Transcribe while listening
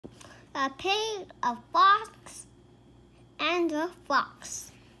A pig, a fox, and a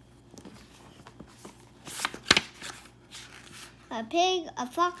fox. A pig, a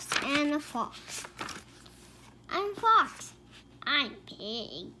fox, and a fox. I'm fox. I'm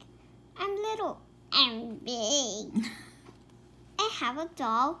pig. I'm little. I'm big. I have a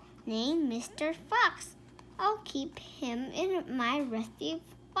doll named Mr. Fox. I'll keep him in my rusty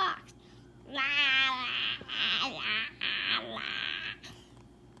box. La, la, la, la.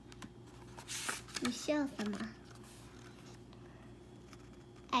 Michelle Sama.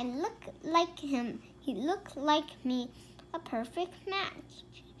 I look like him. He looks like me. A perfect match.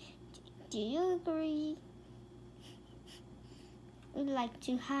 Do you agree? We like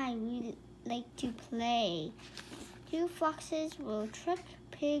to hide. We like to play. Two foxes will trick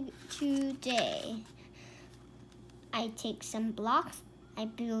pig today. I take some blocks. I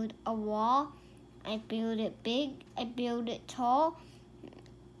build a wall. I build it big. I build it tall.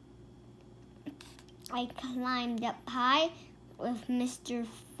 I climbed up high with Mr.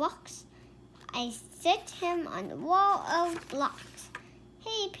 Fox. I set him on the wall of blocks.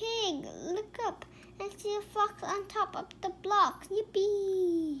 Hey, pig, look up. I see a fox on top of the blocks.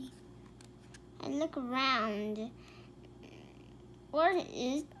 Yippee! I look around.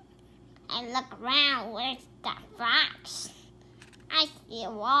 I look around. Where's the fox? I see a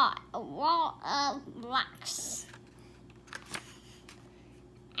wall of blocks.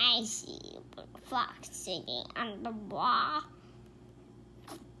 I see a fox sitting on the wall.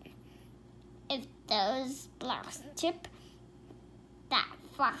 If those blocks tip, that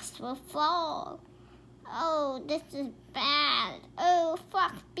fox will fall. Oh, this is bad. Oh,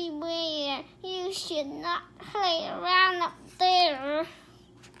 fox, beware. You should not play around up there.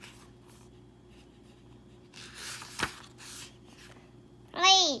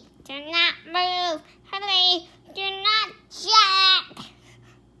 Please, do not move. Please, do not jack.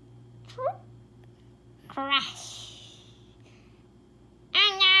 Crash.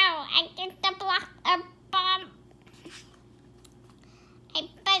 Oh no, I get the block a bump. I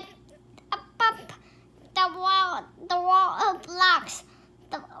put a bump. The wall of blocks.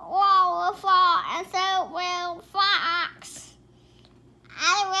 The wall will fall, and so will fox.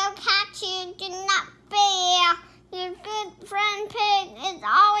 I will catch you. Do not fear. Your good friend pig is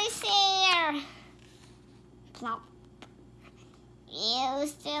always here. Plop. You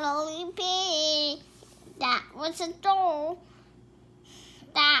silly pig. That was a door.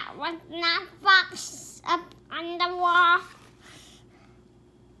 That was not fox up on the wall.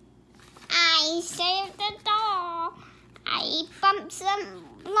 I saved the door. I bumped some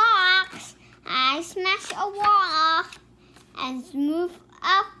blocks. I smashed a wall and moved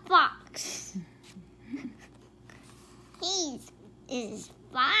a fox. He is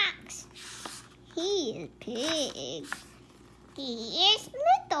fox. He is pig. He is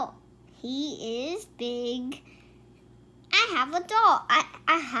little. He is big. I have a doll.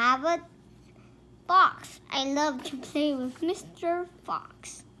 I have a box. I love to play with Mr.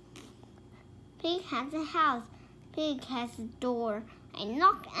 Fox. Pig has a house. Pig has a door. I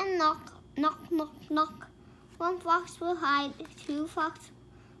knock and knock. Knock, knock, knock. One fox will hide.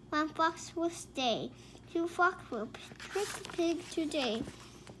 One fox will stay. Two fox will trick the pig today.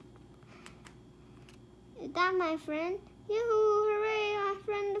 Is that my friend? Yoo-hoo, hooray, my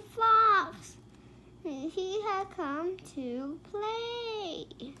friend the fox. He had come to play.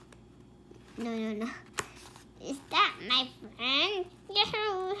 No. Is that my friend?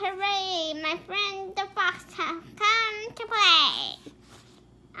 Yoo-hoo, hooray, my friend the fox has come to play.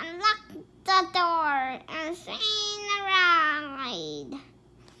 Unlock the door and sing a ride.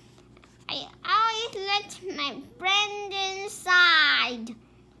 I always let my friend inside.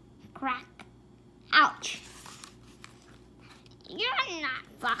 Crack. Ouch. You're not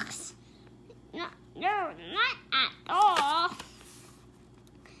fox. No, you're not at all.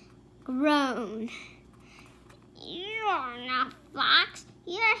 Groan. You're not fox.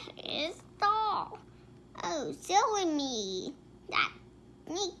 You're his doll. Oh, silly me. That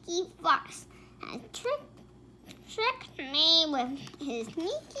sneaky fox has tricked me with his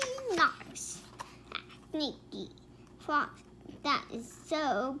sneaky knocks. That sneaky fox. That is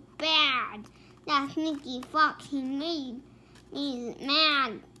so bad. That sneaky fox, he made me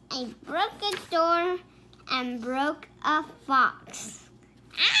mad. I broke a door and broke a fox.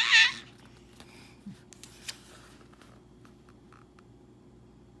 Ah!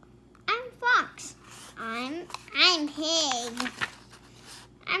 I'm fox. I'm pig.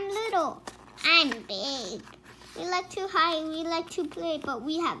 I'm little. I'm big. We like to hide, we like to play, but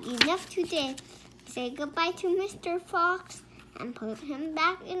we have enough today. Say goodbye to Mr. Fox and put him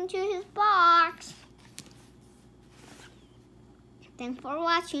back into his box. Thanks for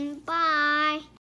watching. Bye.